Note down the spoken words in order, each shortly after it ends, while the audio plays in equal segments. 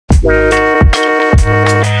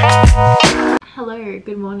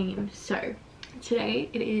So today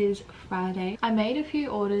it is Friday. I made a few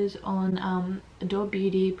orders on Adore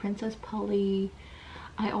Beauty, Princess Polly.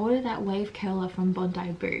 I ordered that wave curler from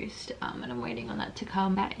Bondi Boost and I'm waiting on that to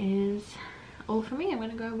come. That is all for me. I'm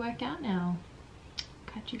gonna go work out now.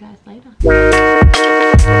 Catch you guys later.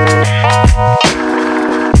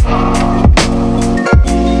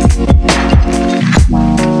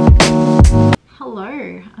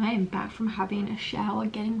 Hello, I am back from having a shower,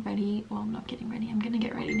 getting ready. Well, I'm not getting ready, I'm gonna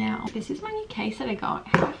get ready now. This is my new case that I got.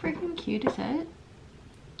 How freaking cute is it?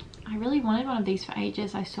 I really wanted one of these for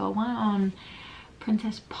ages. I saw one on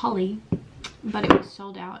Princess Polly, but it was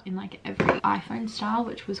sold out in like every iPhone style,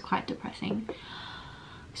 which was quite depressing.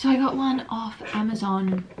 So I got one off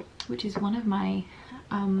Amazon, which is one of my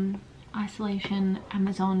isolation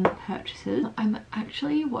Amazon purchases. I'm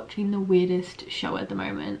actually watching the weirdest show at the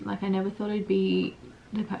moment. Like, I never thought I'd be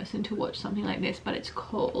the person to watch something like this, but it's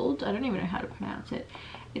called, I don't even know how to pronounce it.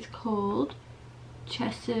 It's called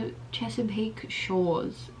Chesapeake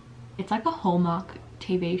Shores. It's like a Hallmark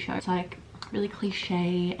TV show. It's like really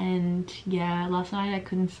cliche, and yeah, last night I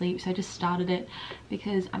couldn't sleep, so I just started it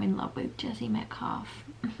because I'm in love with Jesse Metcalfe.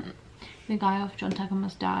 The guy off John Tucker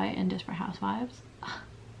Must Die and Desperate Housewives.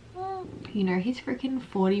 You know, he's freaking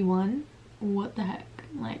 41. What the heck?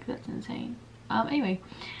 Like, that's insane. Anyway,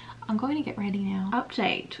 I'm going to get ready now.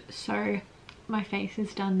 Update. So my face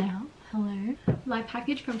is done now. Hello. My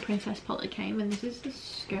package from Princess Polly came, and this is the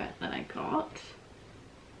skirt that I got.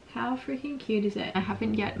 How freaking cute is it? I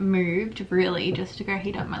haven't yet moved, really, just to go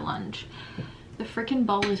heat up my lunch. The freaking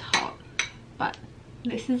bowl is hot, but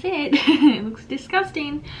this is it. It looks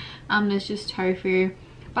disgusting. There's just tofu,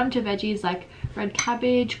 a bunch of veggies like red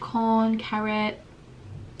cabbage, corn, carrot,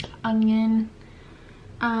 onion,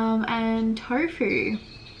 and tofu,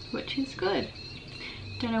 which is good.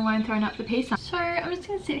 Don't know why I'm throwing up the pizza. So I'm just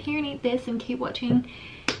gonna sit here and eat this and keep watching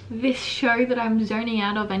this show that I'm zoning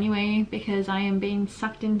out of anyway, because I am being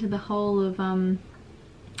sucked into the whole of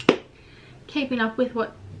keeping up with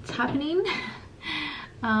what's happening.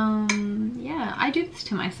 Yeah, I do this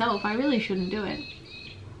to myself. I really shouldn't do it.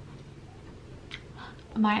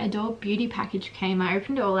 My Adore Beauty package came. I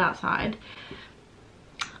opened it all outside.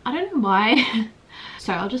 I don't know why.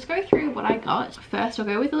 So I'll just go through what I got. First, I'll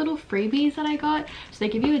go with the little freebies that I got. So they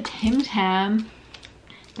give you a Tim Tam.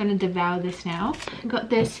 I'm gonna devour this now. I got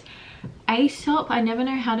this Aesop, I never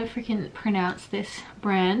know how to freaking pronounce this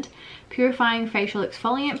brand, purifying facial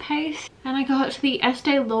exfoliant paste. And I got the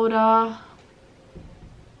Estee Lauder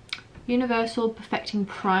Universal Perfecting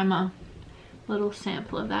Primer. Little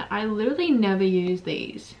sample of that. I literally never use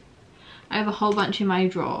these. I have a whole bunch in my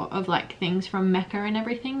drawer of like things from Mecca and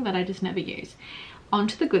everything that I just never use.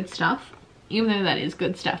 Onto the good stuff, even though that is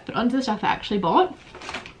good stuff, but onto the stuff I actually bought.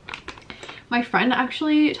 My friend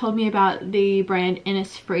actually told me about the brand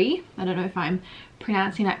Innisfree. I don't know if I'm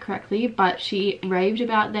pronouncing that correctly, but she raved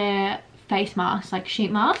about their face masks, like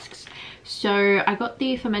sheet masks. So I got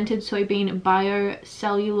the fermented soybean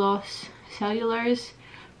biocellulose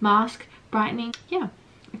mask brightening. Yeah,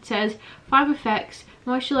 it says 5 effects: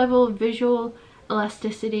 moisture level, visual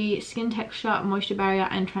elasticity, skin texture, moisture barrier,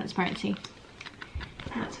 and transparency.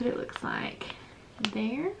 And that's what it looks like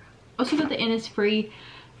there. Also got the Innisfree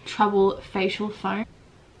Trouble Facial Foam.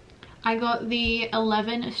 I got the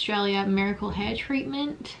 11 Australia Miracle Hair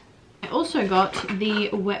Treatment. I also got the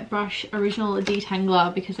Wet Brush Original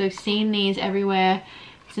Detangler because I've seen these everywhere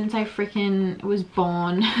since I freaking was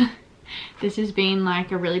born. This has been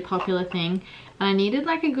like a really popular thing, and I needed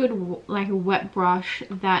like a good like a wet brush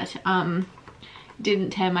that didn't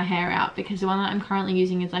tear my hair out, because the one that I'm currently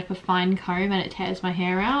using is like a fine comb and it tears my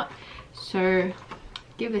hair out. So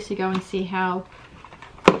give this a go and see how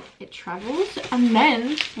it travels. And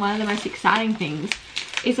then one of the most exciting things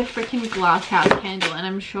is a freaking glasshouse candle, and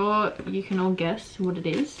I'm sure you can all guess what it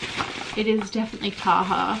is. It is definitely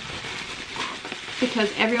Taha,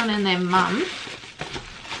 because everyone and their mum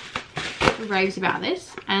raves about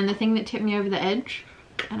this. And the thing that tipped me over the edge,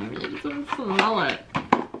 and I really just want to swallow it.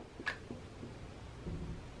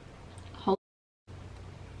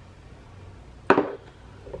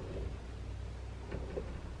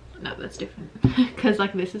 No, that's different, because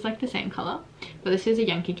like this is like the same color, but this is a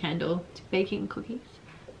Yankee Candle. It's baking cookies.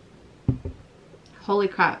 Holy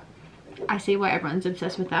crap, I see why everyone's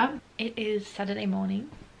obsessed with that. It is Saturday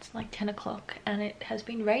morning. It's like 10 o'clock and it has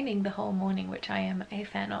been raining the whole morning, which I am a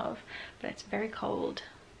fan of, but it's very cold,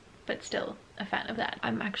 but still a fan of that.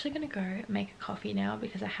 I'm actually gonna go make a coffee now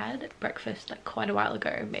because I had breakfast like quite a while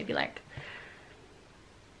ago, maybe like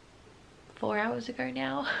 4 hours ago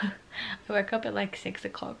now. I woke up at like 6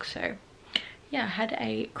 o'clock, so yeah, I had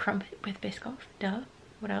a crumpet with Biscoff, duh,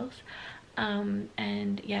 what else?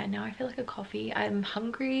 And yeah, now I feel like a coffee. I'm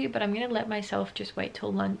hungry, but I'm gonna let myself just wait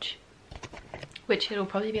till lunch, which it'll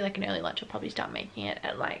probably be like an early lunch. I'll probably start making it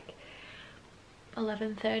at like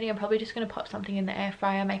 11:30. I'm probably just gonna pop something in the air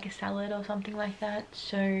fryer, make a salad or something like that.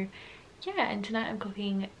 So yeah, and tonight I'm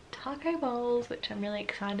cooking taco bowls, which I'm really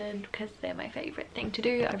excited because they're my favorite thing to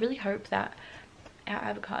do. I really hope that our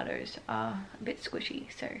avocados are a bit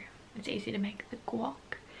squishy so it's easy to make the guac.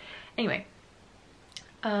 Anyway,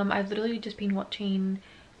 I've literally just been watching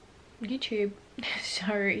YouTube.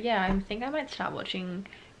 So yeah, I think I might start watching,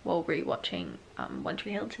 well, rewatching One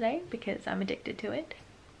Tree Hill today because I'm addicted to it.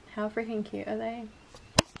 How freaking cute are they?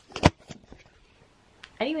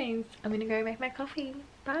 Anyways, I'm gonna go make my coffee.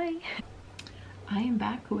 Bye. I am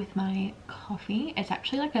back with my coffee. It's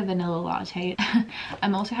actually like a vanilla latte.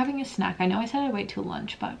 I'm also having a snack. I know I said I'd wait till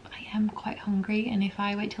lunch, but I am quite hungry, and if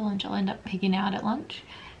I wait till lunch I'll end up pigging out at lunch,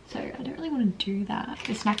 so I don't really want to do that.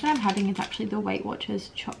 The snack that I'm having is actually the Weight Watchers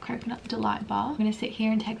Choc Coconut Delight Bar. I'm gonna sit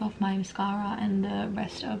here and take off my mascara and the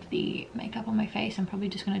rest of the makeup on my face. I'm probably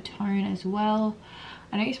just gonna tone as well.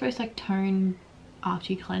 I know you're supposed to like tone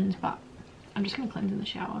after you cleanse, but I'm just gonna cleanse in the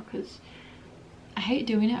shower because I hate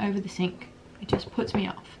doing it over the sink. It just puts me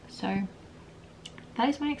off. So that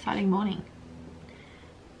is my exciting morning.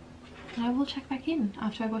 And I will check back in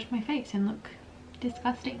after I wash my face and look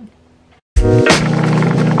disgusting.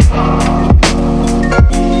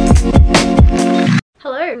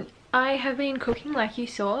 Hello. I have been cooking like you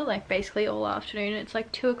saw, like basically all afternoon. It's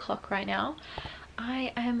like 2 o'clock right now.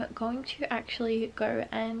 I am going to actually go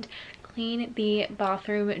and clean the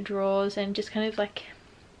bathroom drawers and just kind of like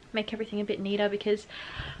make everything a bit neater because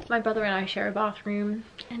my brother and I share a bathroom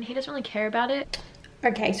and he doesn't really care about it.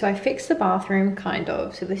 Okay, so I fixed the bathroom kind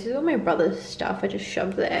of. So this is all my brother's stuff I just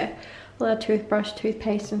shoved there. All our toothbrush,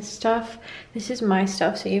 toothpaste and stuff. This is my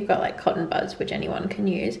stuff, so you've got like cotton buds, which anyone can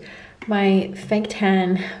use. My fake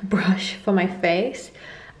tan brush for my face.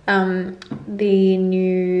 The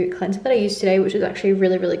new cleanser that I used today, which is actually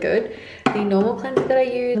really, really good. The normal cleanser that I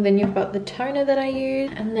use. And then you've got the toner that I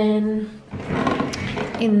use. And then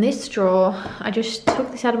in this drawer, I just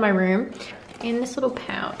took this out of my room. In this little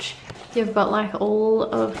pouch, you've got like all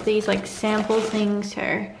of these like sample things.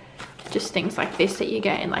 So just things like this that you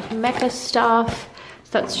get in like Mecca stuff.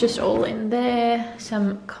 So that's just all in there.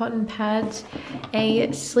 Some cotton pads,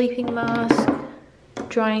 a sleeping mask,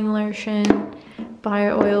 drying lotion,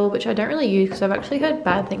 bio oil, which I don't really use because I've actually heard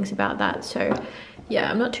bad things about that. So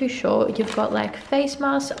yeah, I'm not too sure. You've got like face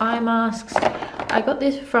masks, eye masks. I got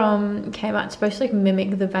this from Kmart. It's supposed to like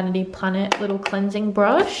mimic the Vanity Planet little cleansing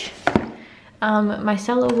brush.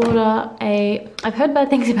 Micellar water. I've heard bad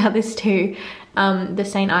things about this too. The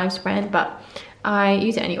St. Ives brand, but I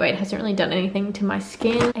use it anyway. It hasn't really done anything to my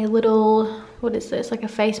skin. A little, what is this? Like a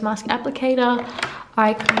face mask applicator,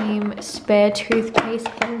 eye cream, spare toothpaste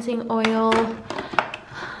cleansing oil,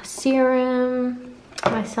 serum,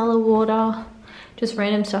 micellar water. Just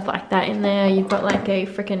random stuff like that in there. You've got like a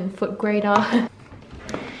freaking foot grater.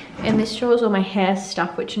 And this shows all my hair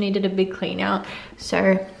stuff, which needed a big clean out.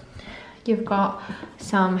 So you've got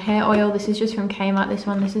some hair oil. This is just from Kmart, this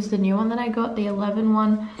one. This is the new one that I got, the 11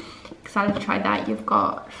 one. Excited to try that. You've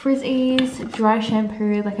got frizzies, dry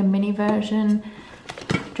shampoo, like a mini version.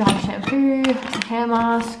 Dry shampoo, a hair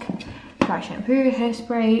mask, dry shampoo,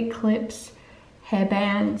 hairspray, clips, hair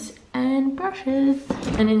bands and brushes.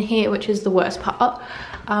 And in here, which is the worst part,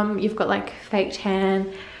 you've got like fake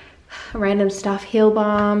tan, random stuff, heel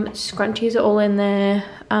balm, scrunchies are all in there,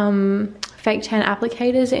 fake tan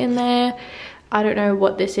applicators are in there. I don't know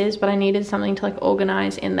what this is, but I needed something to like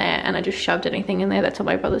organize in there and I just shoved anything in there. That's all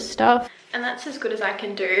my brother's stuff. And that's as good as I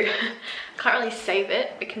can do. Can't really save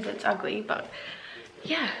it because it's ugly, but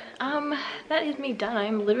yeah, that is me done.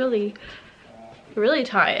 I'm literally really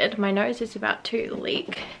tired. My nose is about to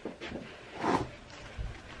leak.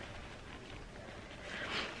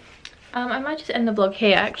 I might just end the vlog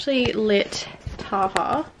here. I actually lit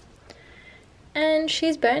Taha and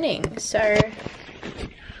she's burning, so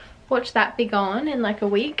watch that be gone in like a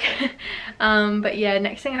week. But yeah,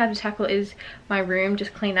 next thing I have to tackle is my room,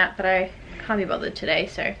 just clean that, but I can't be bothered today,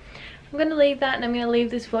 so I'm gonna leave that and I'm gonna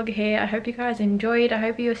leave this vlog here. I hope you guys enjoyed. I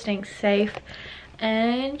hope you are staying safe,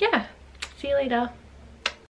 and yeah, see you later.